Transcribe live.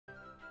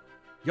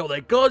Yo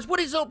there guys, what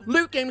is up?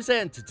 Luke Games here,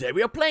 and today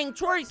we are playing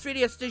Terraria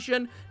 3DS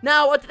Edition.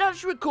 Now, I did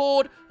actually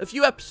record a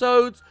few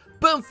episodes,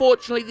 but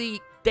unfortunately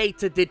the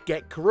data did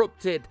get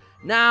corrupted.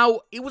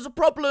 Now, it was a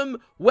problem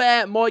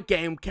where my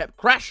game kept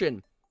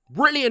crashing.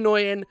 Really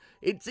annoying.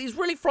 It's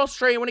really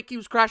frustrating when it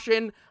keeps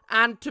crashing,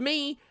 and to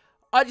me,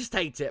 I just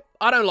hate it.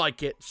 I don't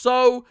like it.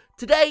 So,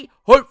 today,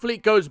 hopefully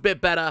it goes a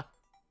bit better.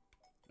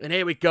 And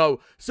here we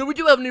go. So we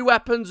do have new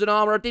weapons and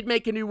armor. I did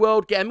make a new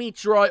world, get a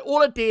meteorite.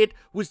 All I did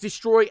was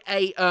destroy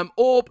a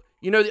orb.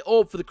 You know, the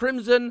orb for the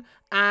crimson.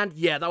 And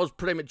yeah, that was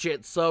pretty much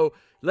it. So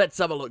let's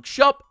have a look.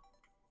 Shop.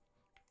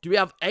 Do we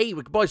have we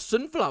can buy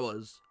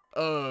sunflowers.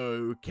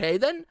 Okay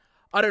then.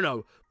 I don't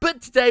know.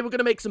 But today we're going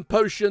to make some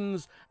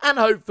potions and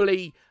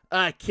hopefully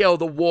kill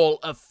the wall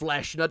of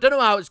flesh. And I don't know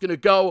how it's going to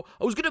go.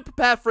 I was going to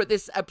prepare for it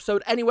this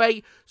episode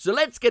anyway. So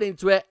let's get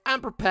into it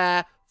and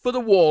prepare for the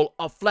wall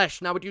of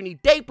flesh. Now, we do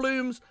need day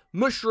blooms,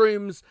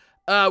 mushrooms,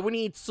 we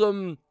need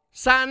some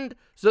sand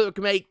so that we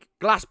can make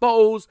glass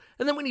bottles,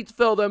 and then we need to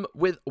fill them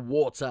with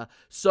water.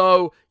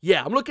 So,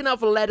 yeah, I'm looking out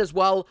for lead as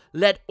well.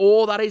 Lead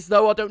ore, that is,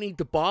 though. I don't need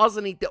the bars,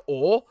 I need the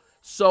ore.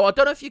 So, I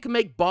don't know if you can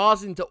make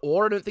bars into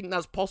ore. I don't think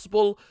that's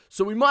possible.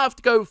 So, we might have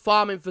to go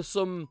farming for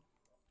some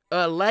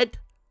lead,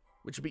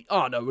 which would be...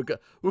 Oh, no,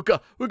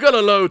 we're gonna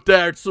load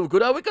there. It's so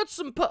good. Oh, we got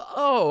some...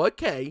 Oh,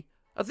 okay.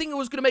 I think I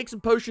was going to make some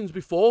potions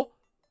before.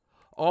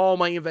 Oh,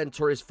 my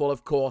inventory is full,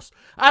 of course.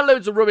 I had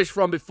loads of rubbish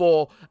from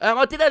before.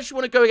 I did actually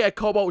want to go get a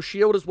cobalt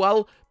shield as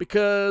well,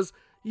 because,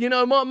 you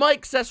know, my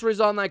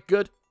accessories aren't that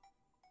good.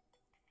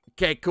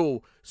 Okay,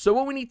 cool. So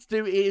what we need to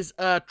do is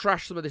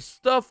trash some of this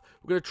stuff.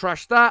 We're going to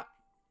trash that.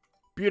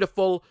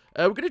 Beautiful.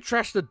 We're going to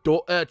trash the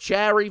door,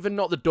 chair, even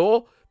not the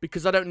door,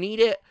 because I don't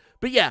need it.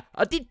 But yeah,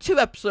 I did 2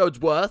 episodes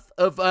worth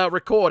of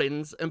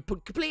recordings and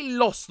completely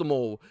lost them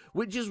all,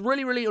 which is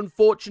really, really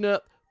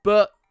unfortunate,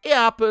 but... it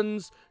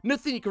happens.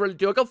 Nothing you can really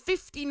do. I got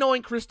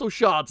 59 crystal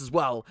shards as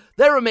well.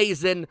 They're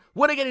amazing.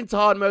 When I get into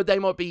hard mode, they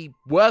might be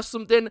worth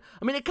something.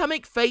 I mean, I can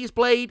make phase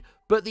blade,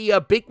 but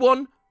the big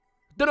one,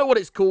 don't know what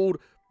it's called.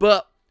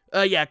 But,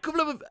 yeah, a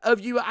couple of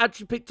you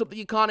actually picked up that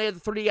you can't hear the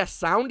 3DS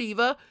sound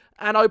either.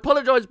 And I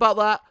apologize about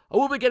that. I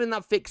will be getting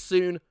that fixed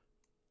soon.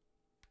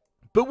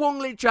 But one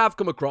glitch I've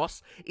come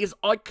across is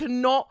I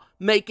cannot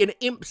make an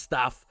imp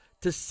staff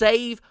to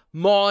save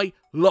my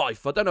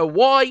life. I don't know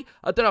why.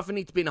 I don't know if I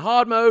need to be in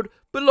hard mode.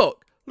 But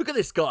look at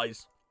this,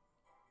 guys.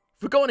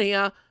 If we go on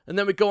here, and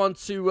then we go on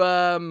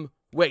to,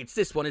 wait, it's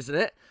this one, isn't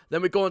it?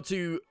 Then we go on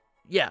to,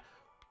 yeah.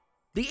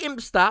 The imp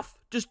staff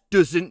just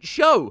doesn't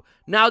show.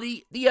 Now,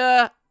 the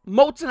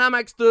molten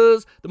hamaxe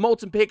does, the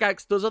molten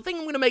pickaxe does. I think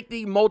I'm going to make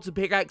the molten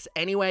pickaxe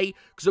anyway,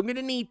 because I'm going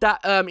to need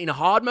that, in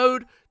hard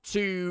mode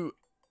to,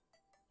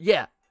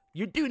 yeah.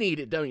 You do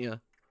need it, don't you?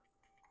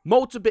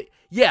 Molten pick,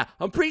 yeah,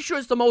 I'm pretty sure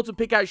it's the molten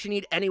pickaxe you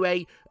need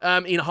anyway,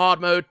 in hard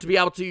mode to be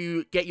able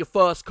to get your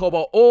first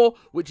cobalt ore,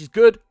 which is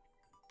good.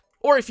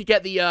 Or if you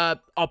get the,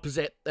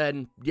 opposite,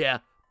 then, yeah,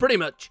 pretty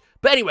much.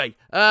 But anyway,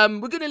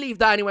 we're going to leave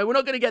that anyway. We're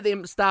not going to get the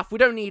imp staff. We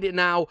don't need it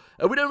now.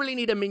 We don't really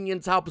need a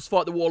minion to help us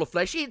fight the wall of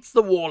flesh. It's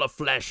the wall of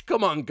flesh.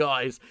 Come on,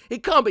 guys.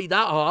 It can't be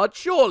that hard,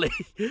 surely.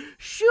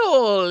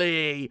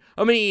 Surely.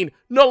 I mean,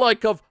 not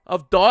like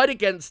I've died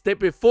against it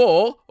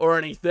before or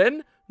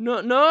anything.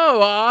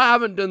 No, I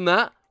haven't done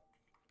that.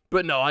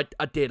 But no,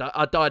 I did.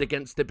 I died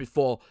against it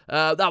before.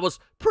 That was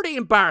pretty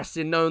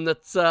embarrassing, knowing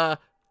that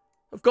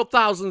I've got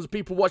thousands of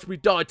people watching me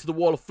die to the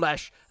wall of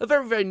flesh. A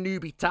very, very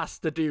newbie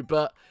task to do,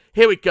 but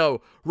here we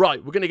go.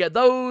 Right, we're going to get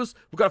those.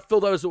 We've got to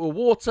fill those with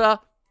water.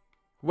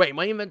 Wait,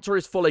 my inventory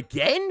is full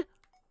again?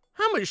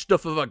 How much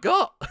stuff have I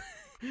got?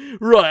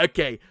 Right,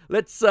 okay.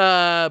 Let's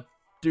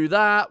do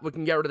that. We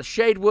can get rid of the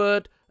shade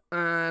wood.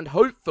 And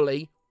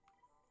hopefully...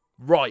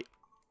 Right.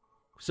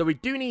 So we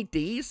do need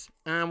these,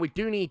 and we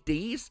do need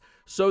these.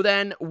 So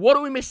then, what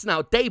are we missing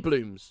out? Day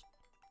blooms.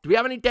 Do we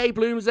have any day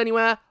blooms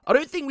anywhere? I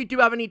don't think we do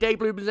have any day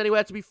blooms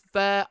anywhere, to be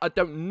fair. I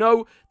don't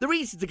know. They're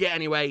easy to get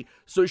anyway,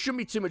 so it shouldn't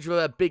be too much of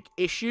a big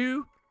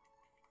issue.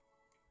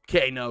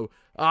 Okay, no.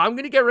 I'm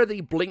going to get rid of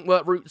the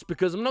blinkwork roots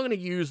because I'm not going to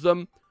use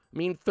them. I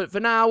mean, for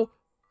now,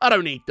 I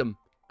don't need them.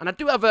 And I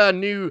do have a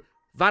new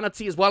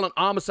vanity as well, and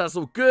armor, so that's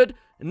all good.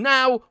 And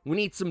now, we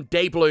need some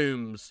day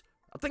blooms.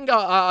 I think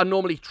I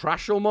normally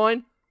trash all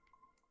mine.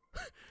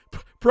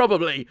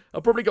 Probably.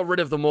 I've probably got rid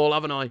of them all,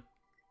 haven't I?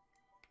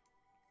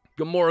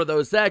 Got more of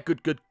those there.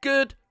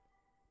 Good.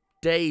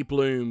 Day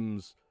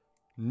blooms.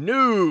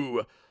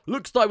 No.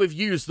 Looks like we've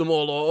used them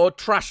all or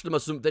trashed them or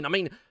something. I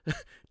mean,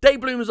 day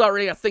blooms aren't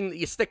really a thing that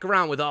you stick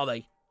around with, are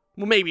they?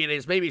 Well, maybe it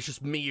is. Maybe it's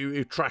just me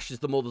who trashes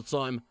them all the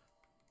time.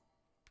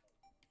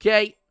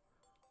 Okay.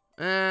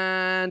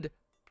 And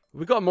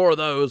we got more of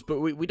those, but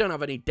we don't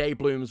have any day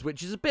blooms,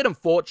 which is a bit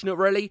unfortunate,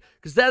 really,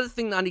 because they're the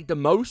thing that I need the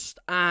most,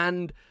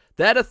 and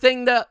they're the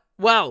thing that,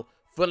 well,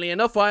 funnily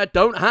enough, I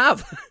don't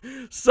have.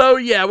 So,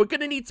 yeah, we're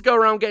going to need to go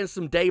around getting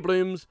some day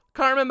blooms.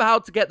 Can't remember how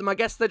to get them. I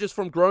guess they're just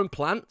from grown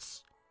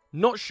plants.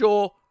 Not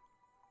sure.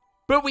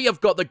 But we have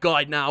got the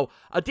guide now.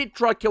 I did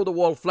try kill the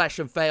wall of flesh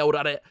and failed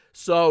at it.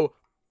 So,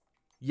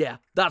 Yeah,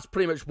 that's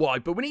pretty much why.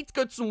 But we need to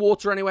go to some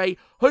water anyway.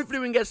 Hopefully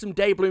we can get some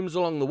day blooms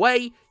along the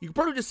way. You can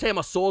probably just hear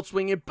my sword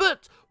swinging.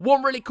 But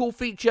one really cool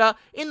feature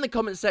in the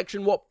comment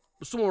section, what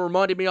someone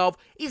reminded me of,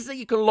 is that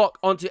you can lock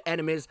onto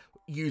enemies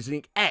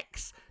using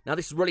X. Now,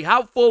 this is really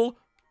helpful.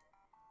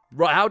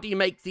 Right, how do you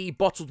make the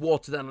bottled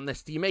water then on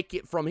this? Do you make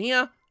it from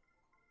here?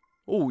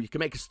 Oh, you can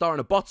make a star in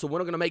a bottle. We're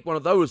not going to make one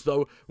of those,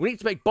 though. We need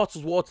to make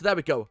bottled water. There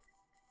we go.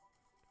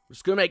 We're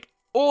just going to make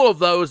all of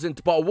those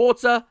into bottled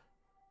water.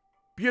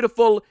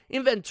 Beautiful.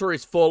 Inventory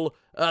is full.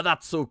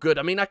 That's so good.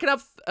 I mean, I can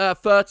have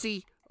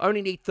 30. I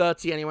only need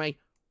 30 anyway.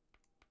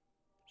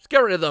 Let's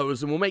get rid of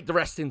those, and we'll make the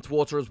rest into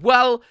water as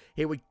well.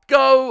 Here we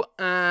go,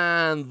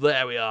 and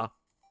there we are.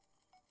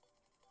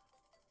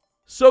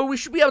 So we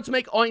should be able to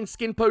make iron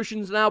skin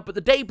potions now, but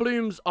the day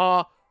blooms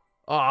are...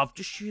 Oh, I've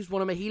just used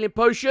one of my healing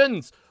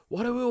potions.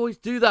 Why do we always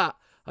do that?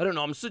 I don't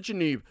know, I'm such a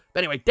noob.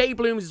 But anyway, day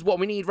blooms is what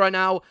we need right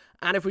now,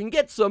 and if we can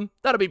get some,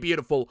 that'll be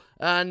beautiful.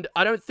 And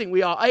I don't think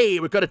we are... Hey,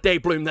 we've got a day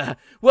bloom there.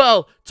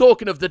 Well,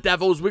 talking of the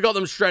devils, we got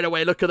them straight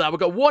away. Look at that. We've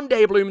got one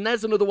day bloom, and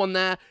there's another one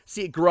there.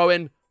 See it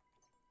growing.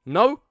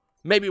 No?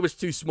 Maybe it was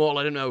too small,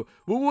 I don't know.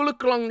 We'll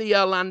look along the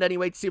land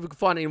anyway to see if we can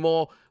find any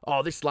more.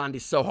 Oh, this land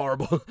is so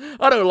horrible.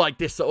 I don't like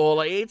this at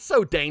all. It's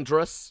so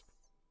dangerous.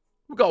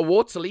 We've got a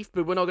water leaf,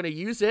 but we're not going to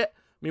use it. I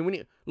mean, we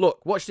need...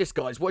 Look, watch this,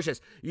 guys. Watch this.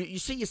 You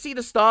see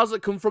the stars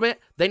that come from it?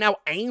 They now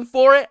aim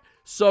for it.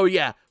 So,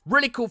 yeah.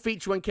 Really cool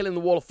feature when killing the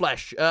wall of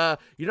flesh.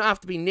 You don't have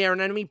to be near an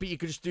enemy, but you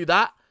can just do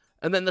that.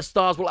 And then the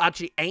stars will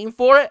actually aim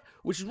for it,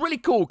 which is really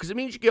cool, because it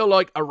means you can go,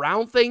 like,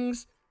 around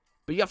things.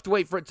 But you have to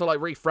wait for it to,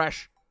 like,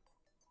 refresh.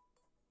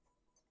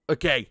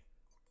 Okay.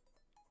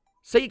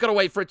 Say you gotta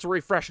wait for it to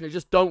refresh and it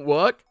just don't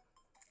work.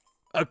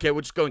 Okay,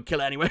 we'll just go and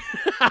kill it anyway.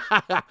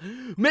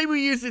 Maybe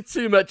we use it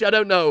too much, I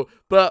don't know.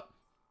 But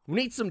we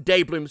need some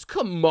day blooms.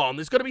 Come on,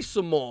 there's gotta be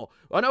some more.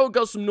 I know we've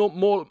got some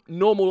more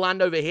normal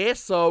land over here,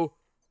 so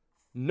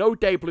no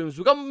day blooms.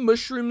 We've got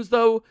mushrooms,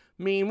 though.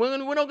 I mean, we're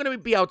not gonna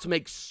be able to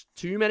make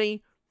too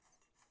many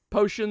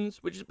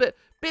potions, which is a bit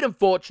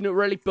unfortunate,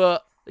 really.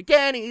 But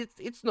again,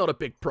 it's not a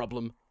big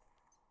problem.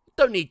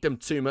 Don't need them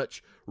too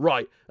much.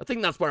 Right, I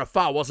think that's where I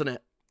fell, wasn't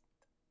it?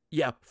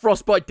 Yeah,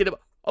 frostbite did it.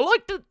 I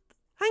like the...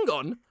 Hang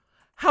on.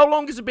 How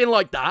long has it been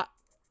like that?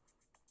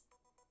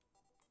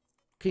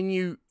 Can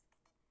you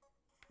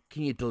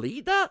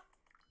delete that?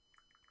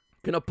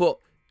 Can I put,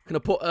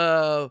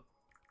 I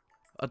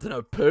don't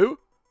know, poo?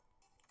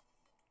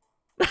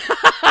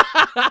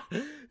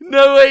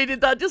 No way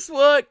did that just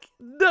work.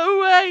 No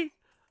way.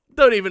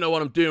 Don't even know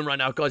what I'm doing right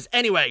now, guys.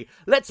 Anyway,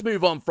 let's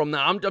move on from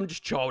that. I'm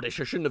just childish.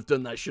 I shouldn't have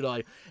done that, should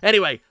I?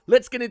 Anyway,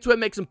 let's get into it and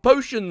make some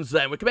potions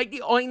then. We can make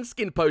the iron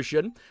skin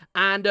potion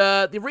and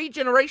the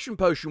regeneration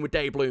potion with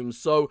day blooms.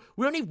 So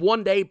we only need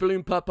one day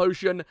bloom per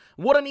potion.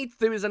 What I need to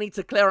do is I need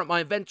to clear out my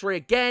inventory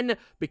again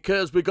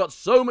because we've got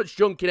so much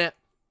junk in it.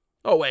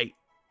 Oh, wait.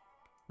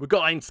 We've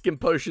got iron skin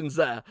potions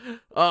there.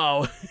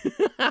 Oh.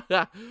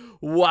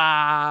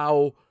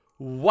 Wow.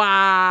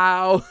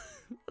 Wow.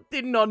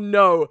 Did not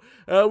know.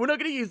 We're not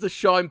going to use the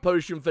shine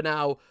potion for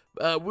now.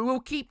 We will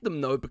keep them,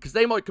 though, because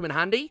they might come in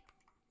handy.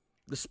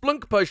 The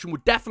splunk potion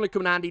would definitely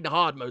come in handy in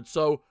hard mode,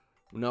 so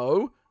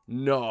no,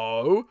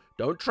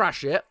 don't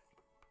trash it.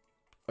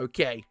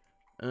 Okay.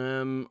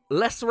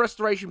 Lesser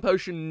restoration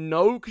potion,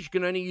 no, because you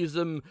can only use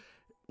them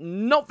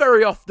not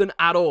very often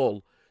at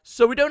all.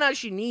 So we don't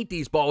actually need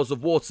these bottles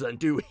of water then,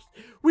 do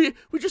we?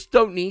 We just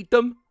don't need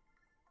them.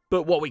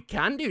 But what we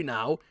can do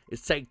now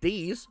is take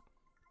these.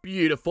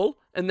 Beautiful.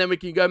 And then we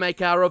can go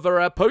make our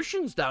other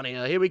potions down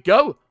here. Here we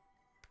go.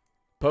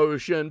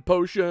 Potion.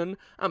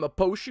 I'm a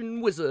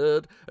potion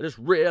wizard. I just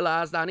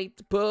realized I need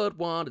to put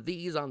one of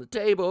these on the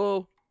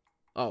table.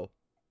 Oh.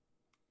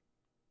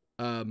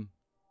 I've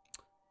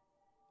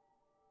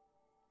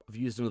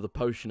used another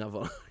potion, have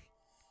I?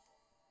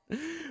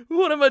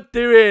 What am I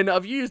doing?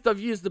 I've used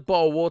the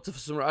bowl of water for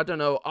some... I don't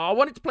know. Oh, I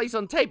wanted to place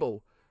on the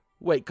table.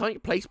 Wait, can't you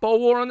place bowl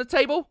of water on the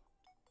table?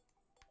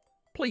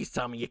 Please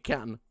tell me you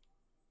can.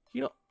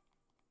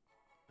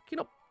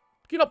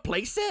 Can you not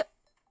place it?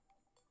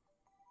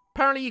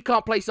 Apparently you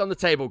can't place it on the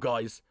table,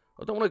 guys.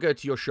 I don't want to go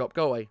to your shop.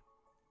 Go away.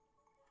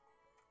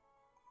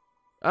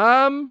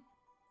 I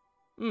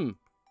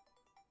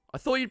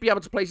thought you'd be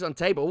able to place it on the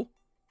table.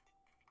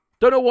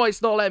 Don't know why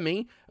it's not letting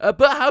me. But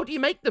how do you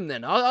make them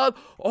then?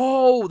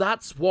 Oh,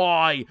 that's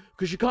why.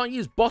 Because you can't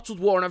use bottled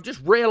water. And I've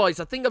just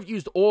realized I think I've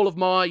used all of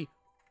my...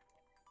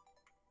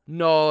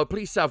 No,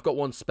 please say I've got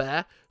one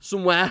spare.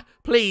 Somewhere.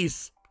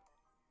 Please.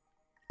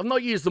 I've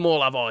not used them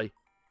all, have I?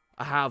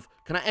 I have.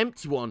 Can I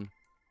empty one?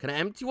 Can I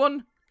empty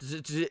one? Does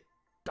it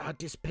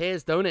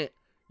disappears, don't it?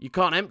 You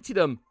can't empty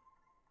them.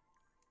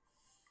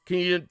 Can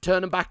you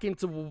turn them back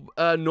into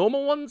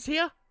normal ones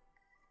here?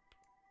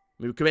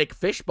 Maybe we can make a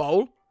fish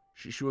bowl.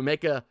 Should we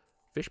make a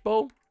fish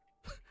bowl?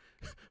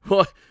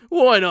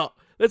 Why not?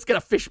 Let's get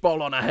a fish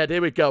bowl on our head.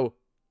 Here we go.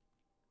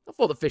 I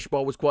thought the fish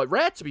bowl was quite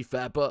rare, to be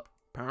fair, but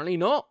apparently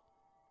not.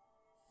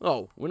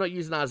 Oh, we're not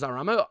using that as our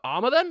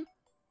armor then?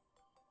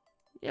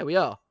 Yeah, we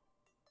are.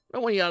 I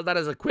don't want to use that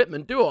as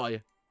equipment, do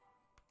I?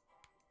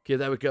 Okay,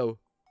 there we go.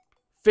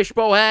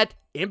 Fishbowl head,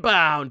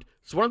 inbound.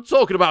 That's what I'm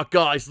talking about,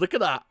 guys. Look at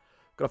that.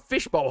 Got a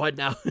fishbowl head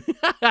now.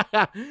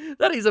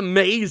 That is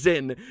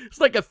amazing. It's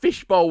like a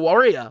fishbowl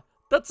warrior.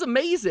 That's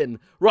amazing.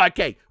 Right,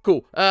 okay,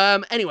 cool.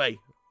 Anyway,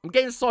 I'm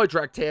getting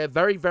sidetracked here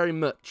very, very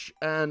much.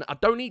 And I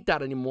don't need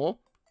that anymore.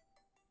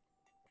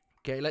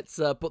 Okay, let's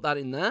put that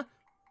in there.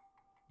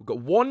 We've got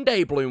 1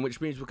 day bloom,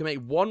 which means we can make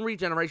 1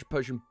 regeneration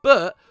potion.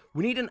 But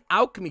we need an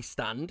alchemy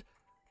stand.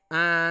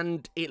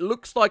 And it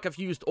looks like I've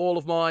used all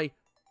of my...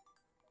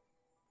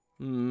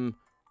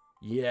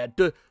 Yeah,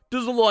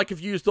 doesn't look like I've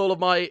used all of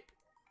my...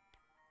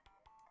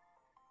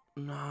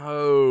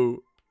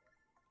 No.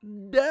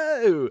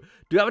 Do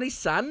you have any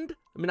sand?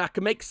 I mean, I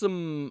can make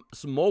some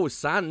more with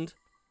sand.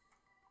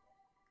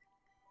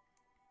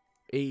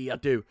 Yeah, I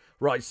do.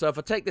 Right, so if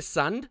I take this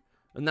sand,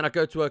 and then I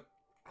go to a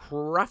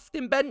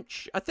crafting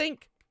bench, I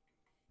think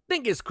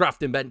it's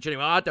crafting bench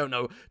anyway. I don't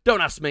know.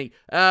 Don't ask me.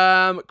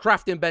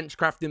 Crafting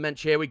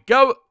bench. Here we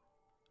go.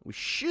 We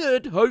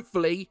should,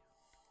 hopefully,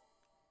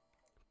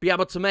 be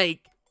able to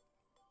make...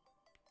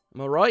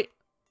 Am I right?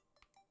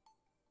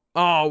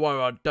 Oh,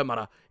 well, don't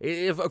matter.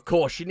 Of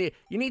course, you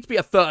need to be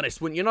a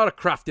furnace, wouldn't you? Not a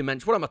crafting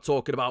bench. What am I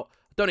talking about?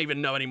 I don't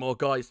even know anymore,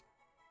 guys.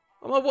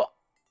 Am I what?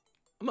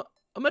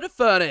 I'm at a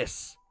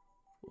furnace.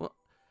 What?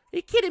 Are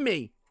you kidding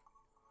me?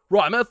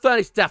 Right, I'm at a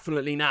furnace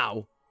definitely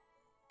now.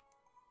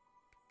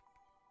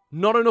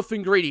 Not enough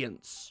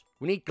ingredients.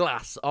 We need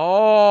glass.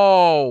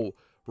 Oh,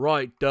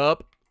 right,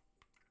 dub.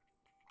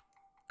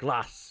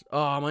 Glass.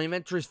 Oh, my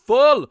inventory is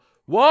full.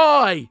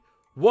 Why?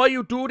 Why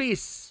you do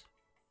this?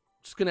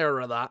 Just gonna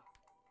error that.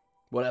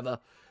 Whatever.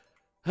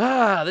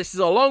 This is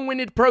a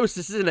long-winded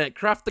process, isn't it?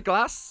 Craft the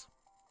glass.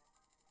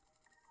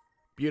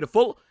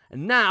 Beautiful.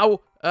 And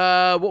now,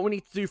 what we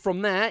need to do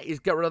from there is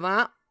get rid of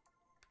that.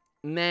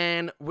 And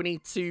then we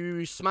need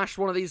to smash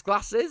one of these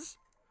glasses.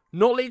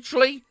 Not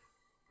literally.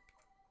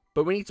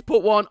 But we need to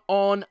put one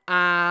on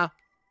our...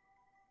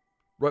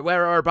 Right,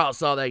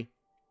 whereabouts are they?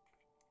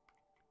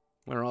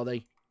 Where are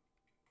they?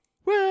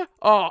 Where?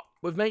 Oh,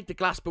 we've made the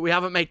glass, but we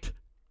haven't made...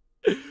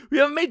 We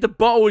haven't made the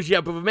bottles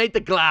yet, but we've made the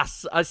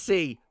glass. I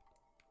see.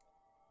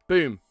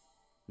 Boom.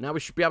 Now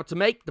we should be able to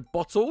make the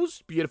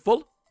bottles.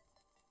 Beautiful.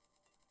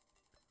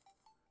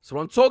 So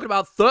I'm talking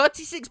about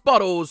 36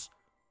 bottles.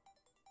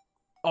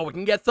 Oh, we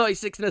can get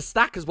 36 in a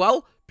stack as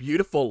well.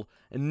 Beautiful.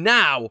 And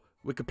now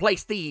we can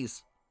place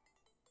these.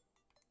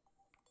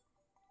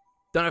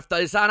 Don't know if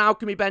there's an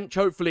alchemy bench.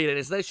 Hopefully it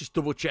is. Let's just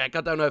double check.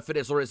 I don't know if it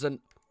is or isn't.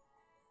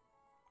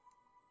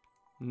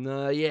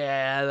 No,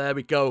 yeah, there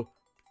we go.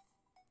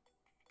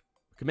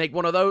 Can make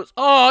one of those.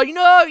 Oh, you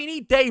know, you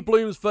need day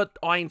blooms for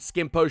iron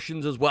skin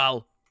potions as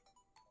well.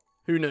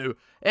 Who knew?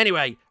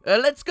 Anyway,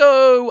 let's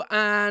go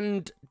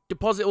and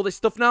deposit all this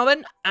stuff now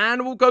then.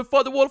 And we'll go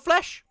fight the wall of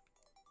flesh.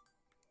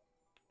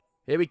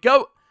 Here we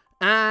go.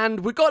 And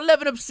we got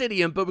 11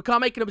 obsidian, but we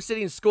can't make an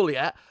obsidian skull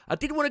yet. I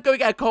did want to go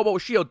get a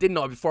cobalt shield, didn't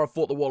I, before I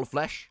fought the wall of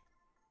flesh?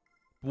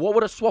 What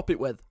would I swap it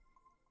with?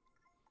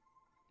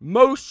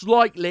 Most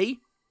likely...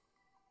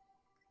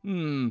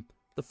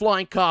 the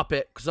flying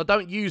carpet, because I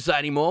don't use that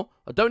anymore.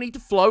 I don't need to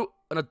float,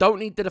 and I don't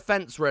need the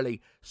defense,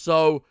 really.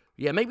 So,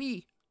 yeah,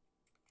 maybe...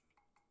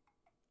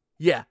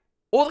 Yeah,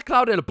 or the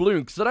cloud in a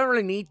balloon, because I don't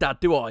really need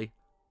that, do I?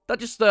 That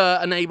just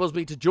enables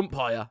me to jump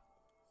higher.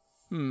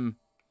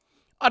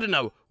 I don't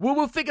know.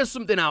 We'll figure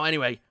something out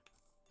anyway.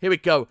 Here we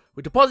go.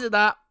 We deposit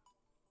that.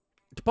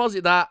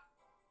 Deposit that.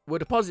 We'll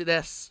deposit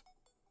this.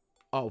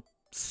 Oh.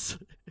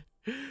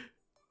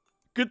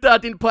 Good that I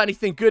didn't put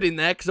anything good in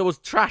there, because I was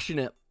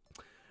trashing it.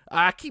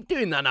 I keep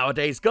doing that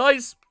nowadays,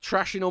 guys.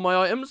 Trashing all my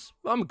items.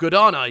 I'm good,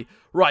 aren't I?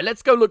 Right,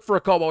 let's go look for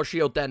a cobalt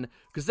shield then.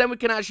 Because then we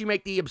can actually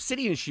make the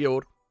obsidian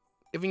shield.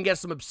 If we can get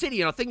some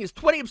obsidian. I think it's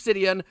 20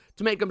 obsidian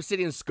to make an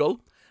obsidian skull.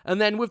 And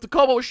then with the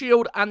cobalt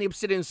shield and the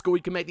obsidian skull, we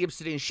can make the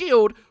obsidian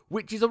shield,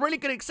 which is a really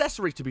good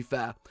accessory, to be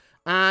fair.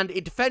 And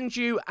it defends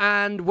you,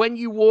 and when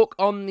you walk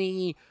on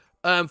the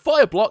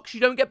fire blocks, you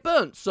don't get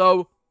burnt.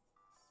 So,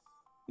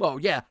 well,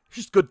 yeah, it's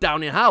just good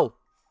down in hell.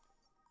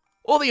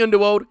 Or the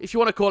underworld, if you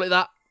want to call it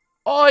that.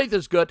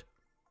 Either's good.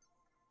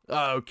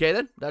 Okay,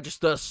 then. That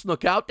just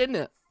snuck out, didn't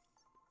it?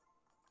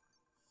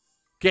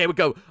 Okay, here we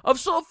go. I've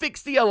sort of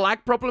fixed the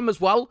lag problem as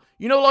well.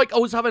 You know, like, I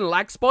was having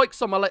lag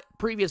spikes on my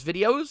previous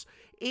videos.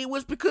 It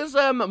was because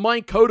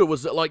my encoder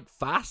was, like,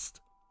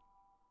 fast.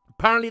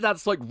 Apparently,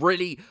 that's, like,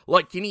 really,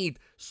 like, you need,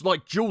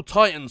 like, dual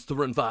titans to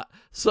run that.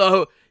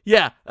 So,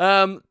 yeah.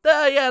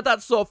 Yeah,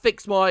 that sort of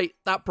fixed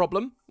that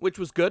problem, which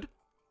was good.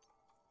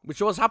 Which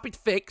I was happy to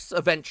fix,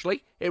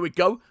 eventually. Here we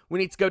go. We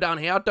need to go down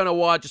here. I don't know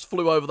why I just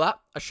flew over that.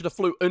 I should have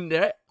flew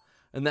under it.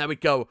 And there we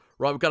go.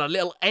 Right, we've got a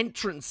little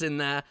entrance in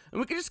there. And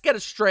we can just get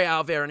it straight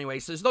out of here anyway.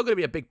 So it's not going to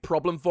be a big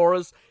problem for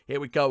us.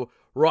 Here we go.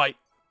 Right.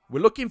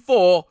 We're looking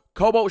for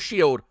cobalt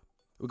shield.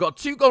 We've got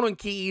 2 golden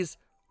keys.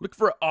 Look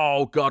for it.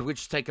 Oh, God. We're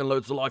just taking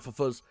loads of life off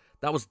us.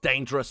 That was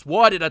dangerous.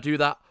 Why did I do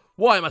that?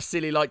 Why am I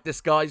silly like this,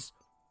 guys?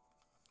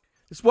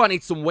 This is why I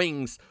need some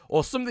wings.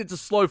 Or something to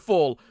slow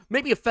fall.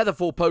 Maybe a feather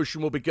fall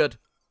potion will be good.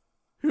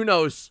 Who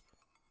knows?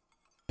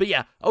 But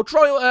yeah, I'll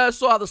try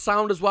sort out the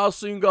sound as well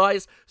soon,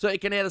 guys, so you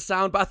can hear the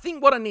sound. But I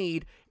think what I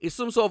need is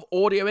some sort of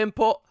audio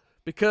input,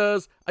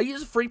 because I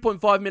use a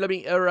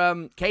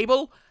 3.5mm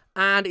cable,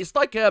 and it's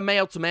like a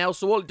male-to-male,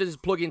 so all it does is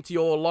plug into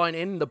your line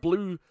in, the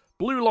blue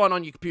line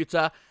on your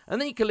computer, and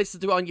then you can listen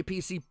to it on your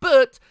PC.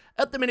 But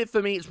at the minute,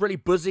 for me, it's really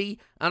buzzy,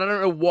 and I don't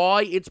know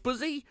why it's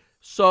buzzy.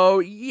 So,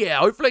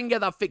 yeah, hopefully I can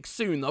get that fixed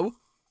soon, though.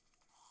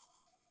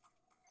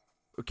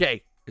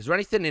 Okay, is there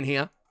anything in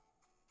here?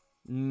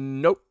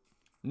 Nope.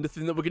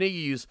 Nothing that we're going to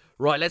use.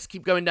 Right, let's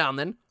keep going down,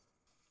 then.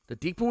 The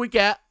deeper we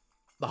get,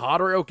 the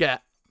harder it'll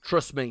get.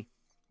 Trust me.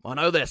 I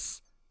know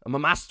this. I'm a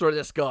master at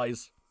this,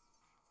 guys.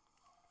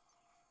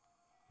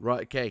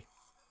 Right, okay.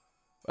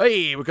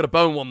 Hey, we've got a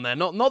bone one there.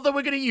 Not that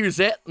we're going to use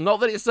it. Not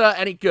that it's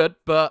any good,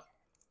 but...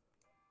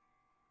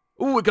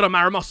 Ooh, we've got a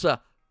Maramosa.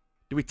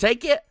 Do we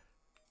take it?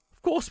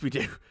 Of course we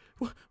do.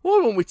 Why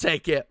won't we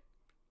take it?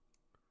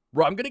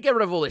 Right, I'm going to get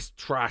rid of all this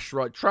trash.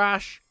 Right,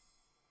 trash.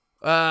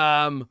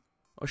 I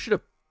should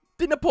have...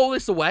 Didn't I pull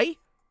this away?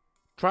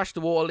 Trash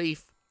the water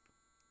leaf.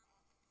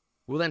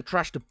 We'll then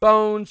trash the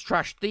bones.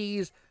 Trash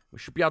these. We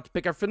should be able to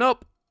pick everything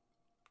up.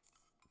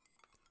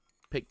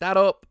 Pick that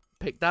up.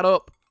 Pick that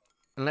up.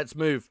 And let's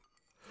move.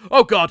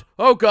 Oh, God.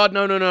 Oh, God.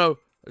 No, no, no.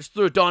 I just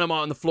threw a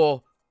dynamite on the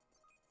floor.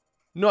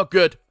 Not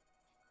good.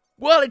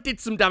 Well, it did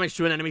some damage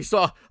to an enemy,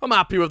 so I'm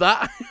happy with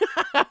that.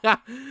 I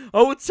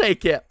will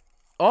take it.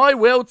 I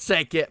will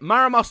take it.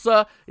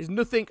 Maramosa is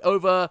nothing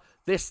over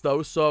this,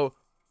 though, so...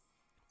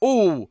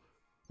 Ooh.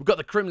 We've got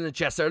the crimson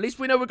chest there. At least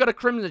we know we've got a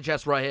crimson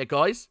chest right here,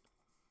 guys.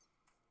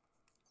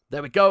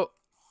 There we go.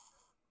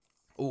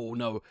 Oh,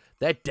 no.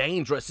 They're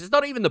dangerous. It's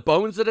not even the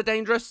bones that are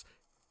dangerous.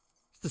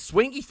 It's the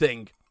swingy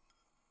thing.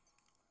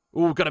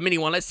 Oh, we've got a mini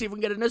one. Let's see if we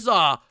can get a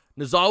Nazar.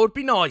 Nazar would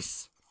be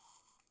nice.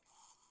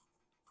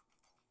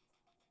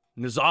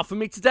 Nazar for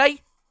me today?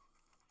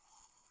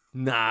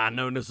 Nah,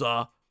 no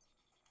Nazar.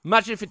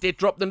 Imagine if it did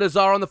drop the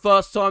Nazar on the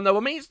first time, though. I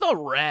mean, it's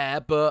not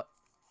rare, but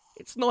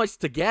it's nice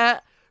to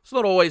get. It's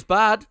not always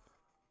bad.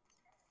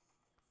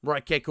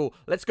 Right, okay, cool.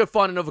 Let's go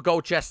find another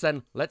gold chest,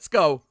 then. Let's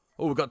go.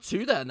 Oh, we've got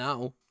two there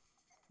now.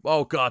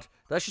 Oh, God.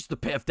 That's just the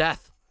pit of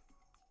death.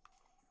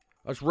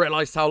 I just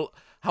realised how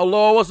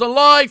low I was on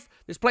life.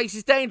 This place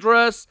is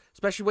dangerous,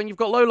 especially when you've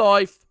got low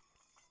life.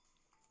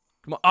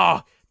 Come on.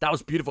 Ah, oh, that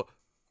was beautiful.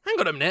 Hang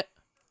on a minute.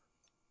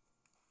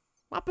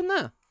 What happened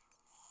there?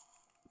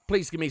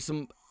 Please give me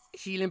some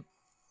healing.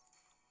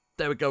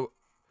 There we go.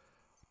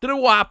 Don't know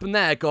what happened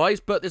there, guys,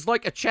 but there's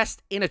like a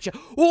chest in a chest.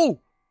 Oh,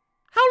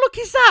 how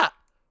lucky is that?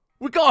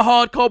 We got a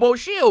hard cobalt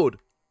shield.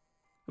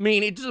 I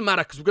mean, it doesn't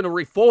matter because we're going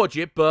to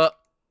reforge it, but...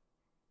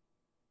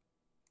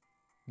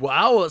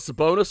 Wow, that's a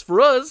bonus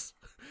for us.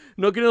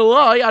 Not going to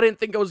lie, I didn't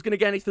think I was going to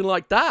get anything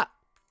like that.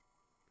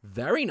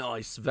 Very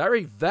nice.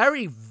 Very,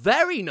 very,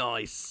 very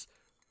nice.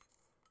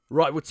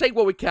 Right, we'll take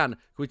what we can. Can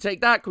we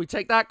take that? Can we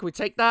take that? Can we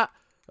take that?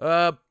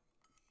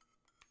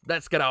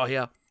 Let's get out of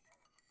here.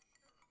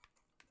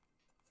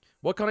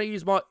 What can I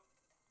use my...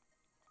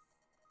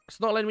 It's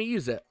not letting me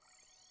use it.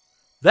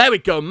 There we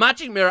go.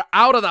 Magic mirror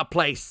out of that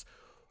place.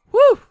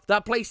 Whew.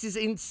 That place is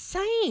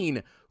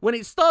insane. When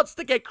it starts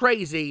to get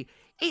crazy,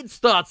 it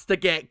starts to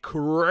get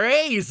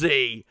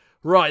crazy.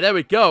 Right, there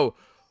we go.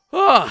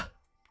 Ah,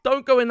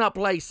 don't go in that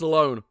place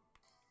alone.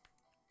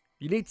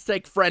 You need to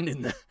take a friend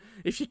in there,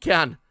 if you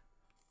can.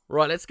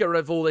 Right, let's get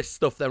rid of all this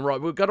stuff then. Right,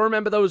 we've got to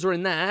remember those are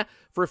in there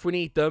for if we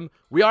need them.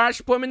 We are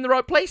actually putting them in the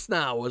right place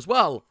now as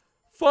well.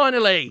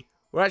 Finally,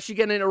 we're actually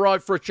getting it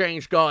right for a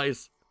change,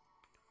 guys.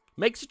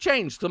 Makes a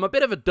change, because I'm a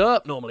bit of a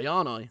derp normally,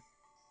 aren't I?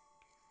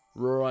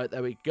 Right,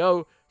 there we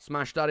go.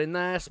 Smash that in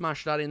there,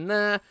 smash that in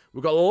there.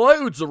 We've got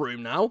loads of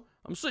room now.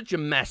 I'm such a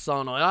mess,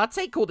 aren't I? I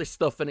take all this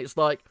stuff and it's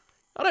like,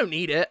 I don't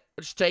need it.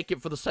 I just take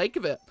it for the sake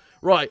of it.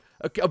 Right,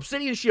 okay,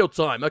 obsidian shield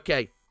time,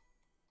 okay.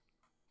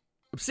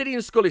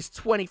 Obsidian skull is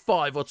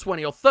 25 or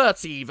 20 or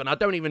 30 even. I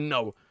don't even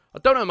know. I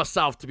don't know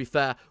myself, to be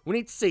fair. We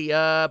need to see.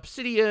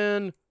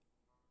 Obsidian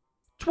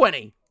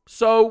 20.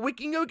 So we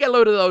can go get a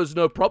load of those,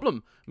 no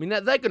problem. I mean,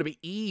 they're going to be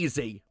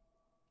easy.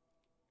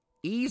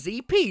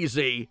 Easy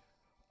peasy.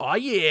 Oh,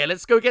 yeah.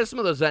 Let's go get some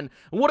of those then.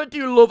 And what I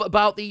do love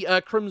about the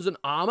Crimson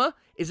Armor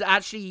is it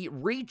actually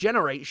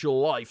regenerates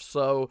your life.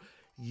 So,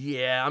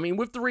 yeah. I mean,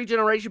 with the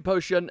regeneration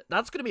potion,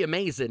 that's going to be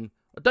amazing.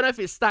 I don't know if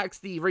it stacks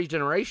the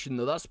regeneration,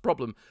 though. That's the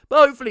problem.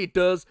 But hopefully it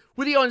does.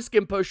 With the Iron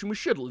Skin Potion, we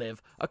should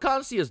live. I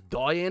can't see us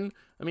dying.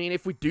 I mean,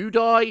 if we do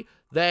die,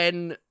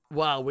 then,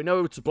 well, we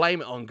know who to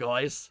blame it on,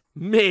 guys.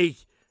 Me.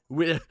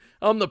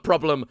 I'm the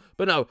problem.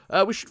 But no,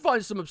 we should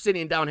find some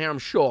obsidian down here, I'm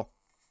sure.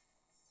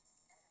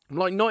 I'm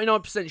like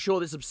 99% sure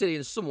there's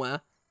obsidian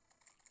somewhere.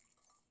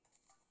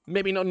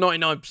 Maybe not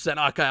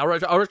 99%. Okay,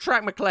 I'll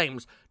retract my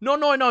claims. Not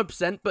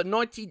 99%, but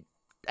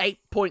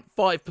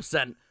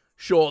 98.5%.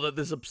 Sure that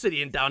there's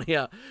obsidian down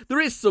here. There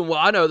is somewhere.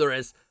 I know there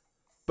is.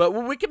 But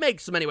we can make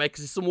some anyway,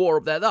 because there's some water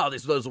up there. Oh,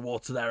 there's loads of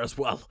water there as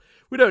well.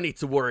 We don't need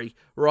to worry.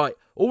 Right.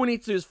 All we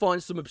need to do is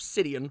find some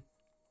obsidian.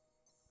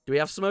 Do we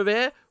have some over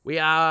here? We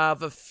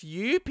have a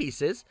few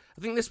pieces.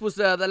 I think this was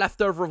the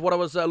leftover of what I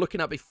was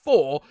looking at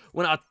before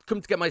when I come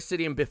to get my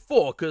obsidian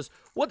before. Because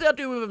what did I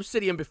do with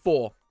obsidian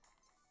before?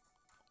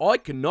 I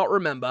cannot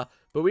remember.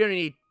 But we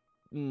only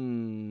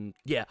need...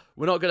 yeah,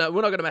 we're not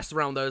gonna mess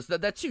around those.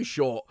 They're too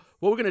short.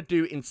 What we're gonna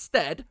do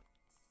instead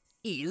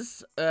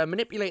is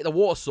manipulate the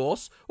water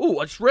source. Oh,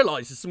 I just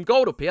realized there's some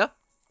gold up here.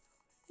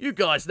 You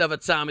guys never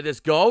tell me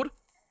there's gold.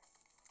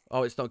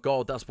 Oh, it's not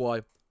gold. That's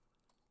why.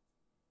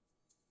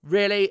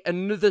 Really?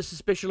 Another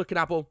suspicious looking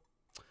apple?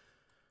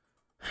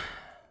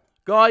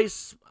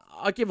 Guys,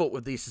 I give up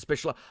with these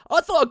suspicious...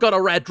 I thought I got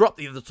a rare drop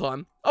the other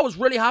time. I was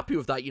really happy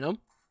with that, you know.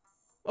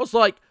 I was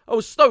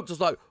stoked. I was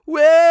like,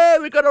 whoa,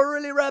 we got a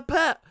really rare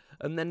pet.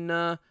 And then,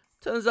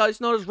 turns out it's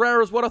not as rare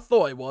as what I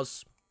thought it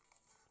was.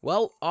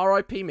 Well,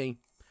 R.I.P. me.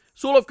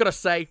 That's all I've got to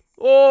say.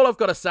 All I've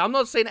got to say. I'm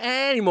not saying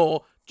any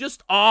more.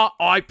 Just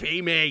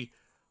R.I.P. me.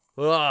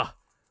 Ugh.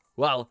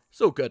 Well,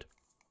 it's all good.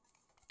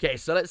 Okay,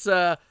 so let's,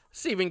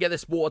 see if we can get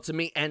this water to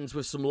meet ends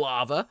with some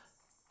lava.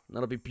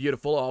 That'll be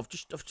beautiful. I've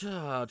just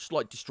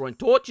like destroying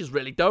torches,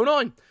 really, don't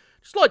I?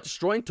 Just like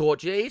destroying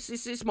torches.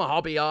 It's my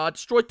hobby. I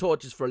destroy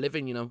torches for a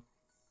living, you know.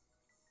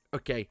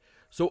 Okay,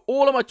 so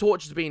all of my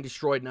torches are being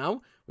destroyed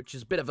now, which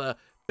is a bit of a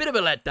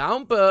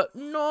letdown, but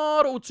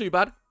not all too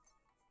bad.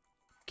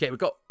 Okay, we've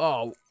got...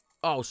 Oh,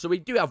 so we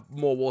do have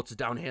more water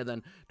down here,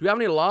 then. Do we have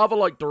any lava,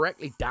 like,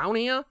 directly down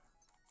here?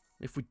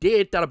 If we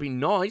did, that'd be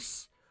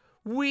nice.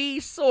 We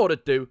sort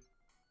of do.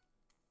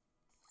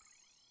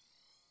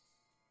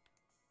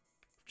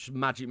 Just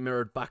magic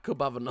mirrored back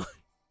up, haven't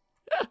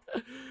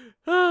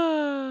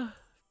I?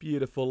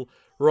 Beautiful.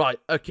 Right,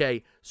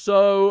 okay.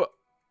 So,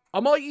 I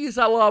might use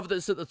that lava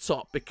that's at the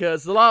top,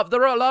 because the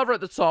lava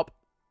at the top...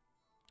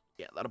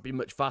 Yeah, that'll be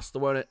much faster,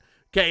 won't it?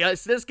 Okay,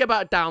 let's get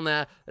back down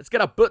there. Let's get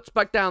our butts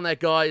back down there,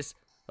 guys.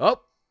 Oh,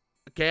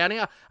 okay,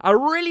 I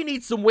really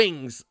need some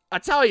wings. I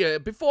tell you,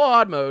 before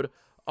hard mode,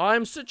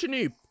 I'm such a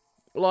noob.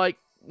 Like,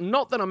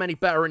 not that I'm any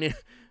better in it.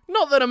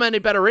 Not that I'm any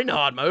better in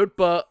hard mode,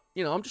 but,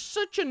 you know, I'm just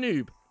such a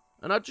noob.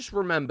 And I just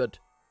remembered,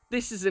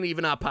 this isn't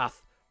even our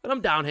path. And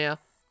I'm down here.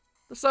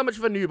 That's how much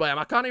of a noob I am.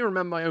 I can't even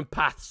remember my own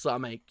paths that I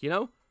make, you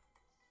know?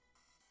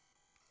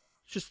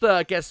 Just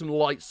get some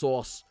light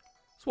source.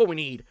 That's what we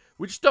need.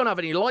 We just don't have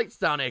any lights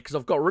down here because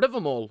I've got rid of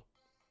them all.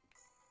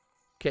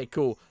 Okay,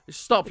 cool. Let's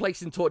start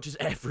placing torches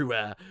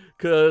everywhere.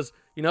 Because,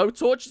 you know,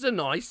 torches are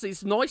nice.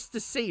 It's nice to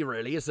see,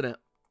 really, isn't it?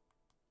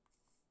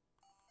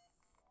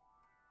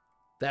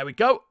 There we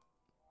go.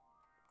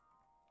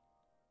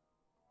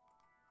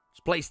 Let's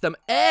place them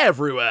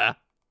everywhere.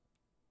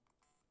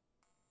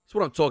 That's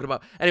what I'm talking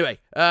about. Anyway,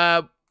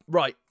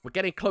 right. We're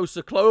getting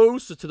closer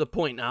to the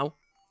point now.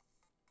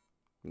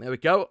 There we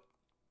go.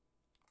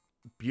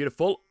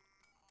 Beautiful.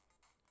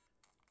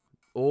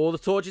 All the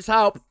torches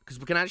help, because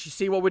we can actually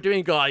see what we're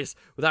doing, guys,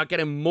 without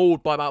getting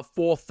mauled by about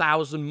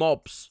 4,000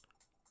 mobs.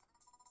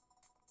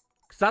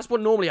 Because that's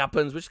what normally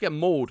happens, we just get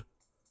mauled.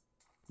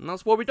 And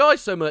that's why we die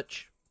so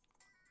much.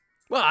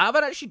 Well, I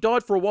haven't actually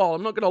died for a while,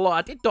 I'm not going to lie.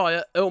 I did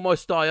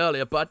almost die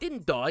earlier, but I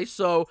didn't die,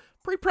 so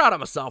pretty proud of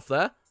myself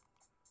there.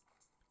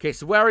 Okay,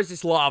 so where is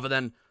this lava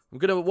then?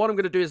 What I'm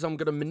going to do is I'm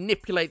going to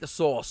manipulate the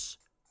source.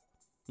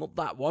 Not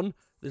that one.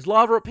 There's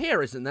lava up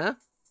here, isn't there?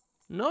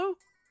 No?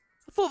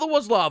 I thought there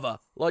was lava.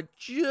 Like,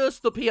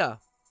 just up here.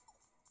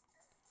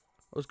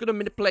 I was going to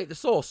manipulate the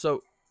source,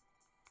 so...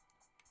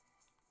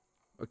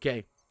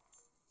 Okay.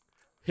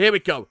 Here we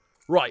go.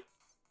 Right.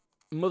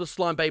 Mother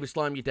slime, baby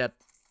slime, you're dead.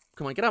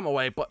 Come on, get out of my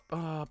way.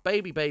 But,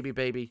 baby, baby,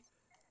 baby.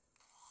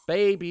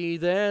 Baby,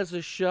 there's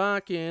a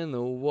shark in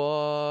the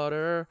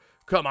water.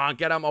 Come on,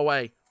 get out of my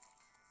way.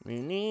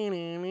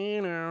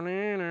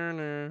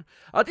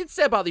 I did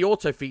say about the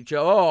auto feature.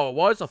 Oh,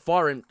 why is the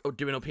fire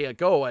doing up here?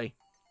 Go away.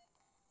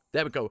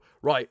 There we go.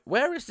 Right,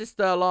 where is this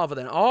lava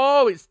then?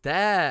 Oh, it's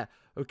there.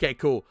 Okay,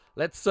 cool.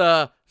 Let's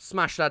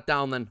smash that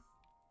down then.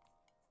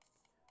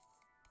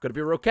 Gotta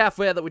be real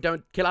careful here that we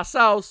don't kill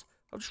ourselves.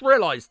 I've just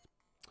realised.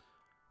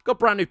 Got a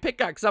brand new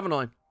pickaxe, haven't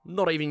I?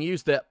 Not even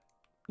used it.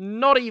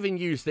 Not even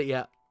used it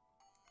yet.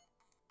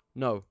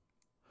 No.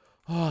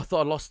 Oh, I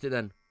thought I lost it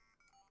then.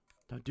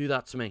 Don't do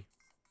that to me.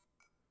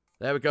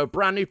 There we go.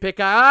 Brand new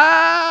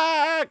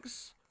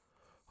pickaxe.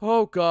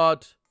 Oh,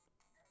 God.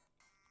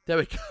 There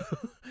we go.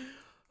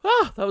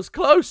 Ah, that was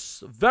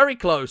close. Very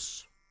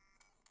close.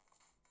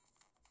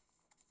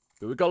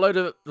 But we've got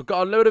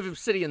a load of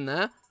obsidian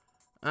there.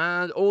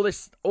 And all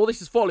this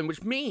is falling,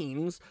 which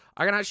means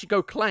I can actually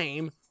go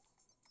claim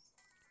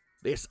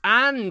this.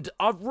 And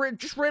I've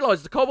just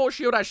realised the cobalt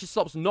shield actually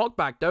stops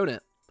knockback, don't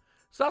it?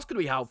 So that's going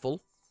to be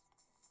helpful.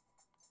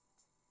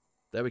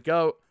 There we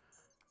go.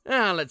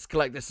 And let's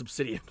collect this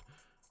obsidian.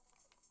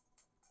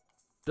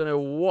 Don't know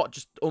what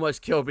just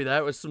almost killed me there.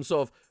 It was some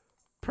sort of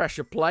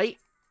pressure plate.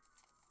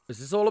 Is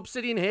this all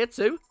obsidian here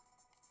too?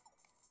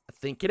 I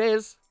think it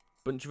is.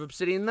 Bunch of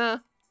obsidian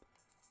there.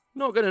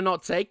 Not going to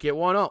not take it.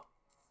 Why not?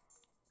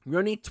 We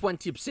only need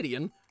 20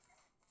 obsidian.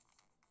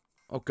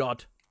 Oh,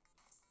 God.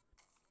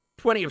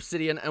 20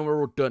 obsidian and we're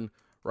all done.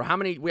 Or how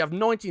many? We have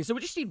 19, so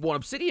we just need 1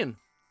 obsidian.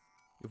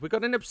 Have we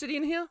got an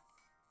obsidian here?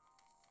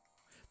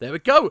 There we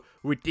go.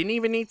 We didn't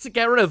even need to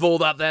get rid of all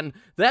that then.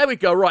 There we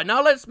go. Right,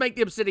 now let's make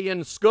the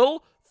obsidian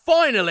skull.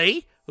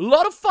 Finally. A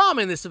lot of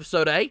farming this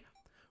episode, eh?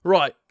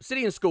 Right,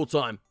 obsidian skull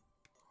time.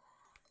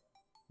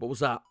 What was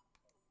that?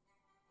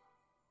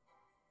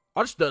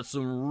 I just heard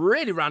some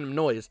really random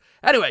noise.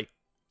 Anyway.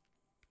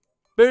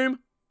 Boom.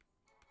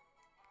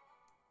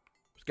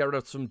 Let's get rid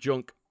of some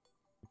junk.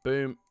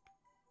 Boom.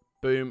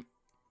 Boom.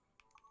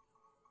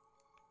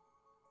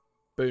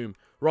 Boom.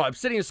 Right,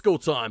 obsidian skull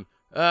time.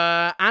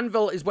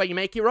 Anvil is where you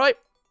make it, right?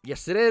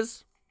 Yes, it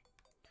is.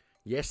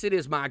 Yes, it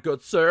is, my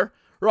good sir.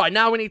 Right,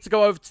 now we need to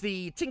go over to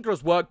the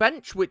Tinkerer's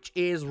Workbench, which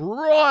is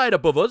right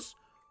above us.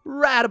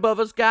 Right above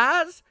us,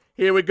 guys.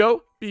 Here we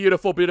go.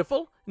 Beautiful,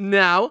 beautiful.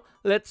 Now,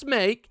 let's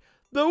make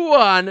the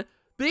one,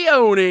 the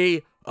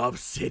only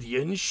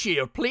obsidian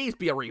shield. Please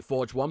be a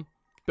reforged one.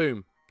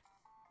 Boom.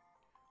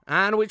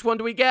 And which one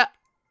do we get?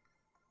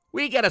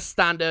 We get a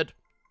standard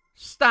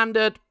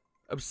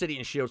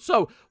obsidian shield.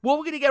 So, what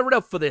we're going to get rid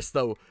of for this,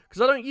 though,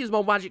 because I don't use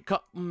my magic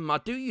I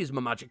do use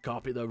my magic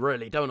carpet, though,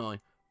 really, don't I?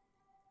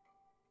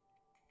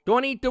 Do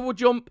I need double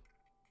jump?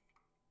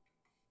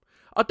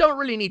 I don't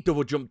really need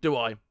double jump, do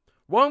I?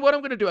 What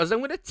I'm going to do is I'm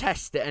going to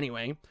test it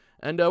anyway.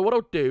 And what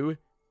I'll do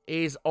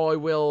is I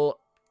will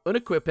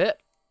unequip it,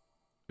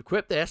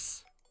 equip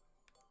this,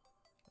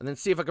 and then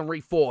see if I can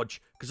reforge.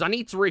 Because I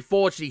need to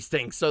reforge these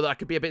things so that I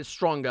can be a bit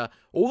stronger.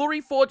 All the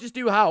reforges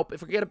do help.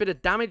 If I get a bit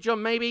of damage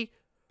on, maybe.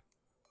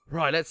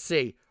 Right, let's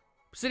see.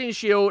 Obsidian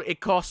shield, it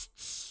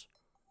costs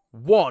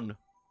 1.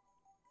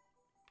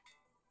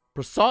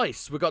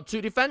 Precise. We got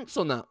 2 defense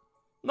on that.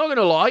 Not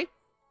gonna lie.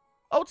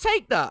 I'll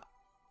take that.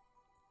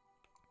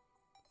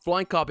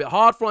 Flying carpet.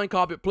 Hard flying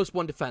carpet plus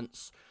 1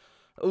 defense.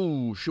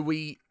 Ooh, should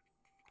we...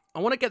 I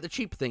want to get the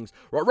cheaper things.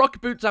 Right,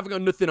 rocket boots haven't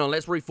got nothing on.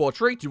 Let's reforge.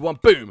 3, 2, 1.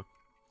 Boom.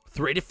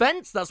 3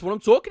 defense. That's what I'm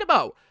talking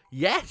about.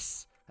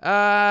 Yes.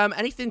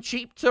 Anything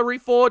cheap to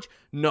reforge?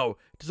 No.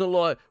 It doesn't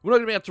lie. We're not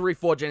going to be able to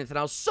reforge anything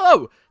else.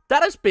 So,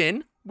 that has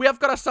been... We have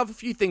got ourselves a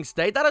few things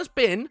today. That has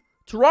been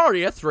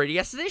Terraria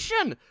 3DS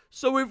Edition.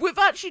 So, we've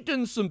actually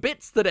done some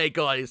bits today,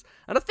 guys.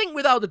 And I think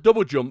without the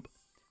double jump,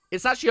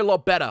 it's actually a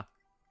lot better.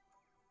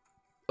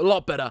 A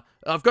lot better.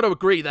 I've got to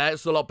agree there.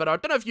 It's a lot better. I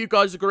don't know if you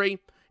guys agree.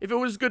 If it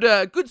was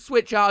good, good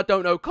switch out, I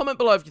don't know. Comment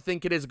below if you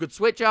think it is a good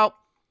switch out.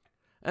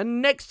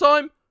 And next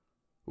time...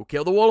 We'll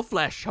kill the wall of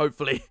flesh,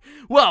 hopefully.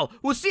 Well,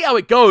 we'll see how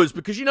it goes,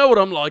 because you know what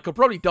I'm like. I'll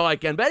probably die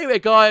again. But anyway,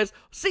 guys,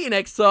 see you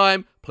next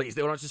time. Please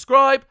do not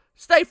subscribe.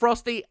 Stay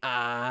frosty,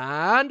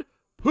 and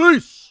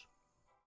peace!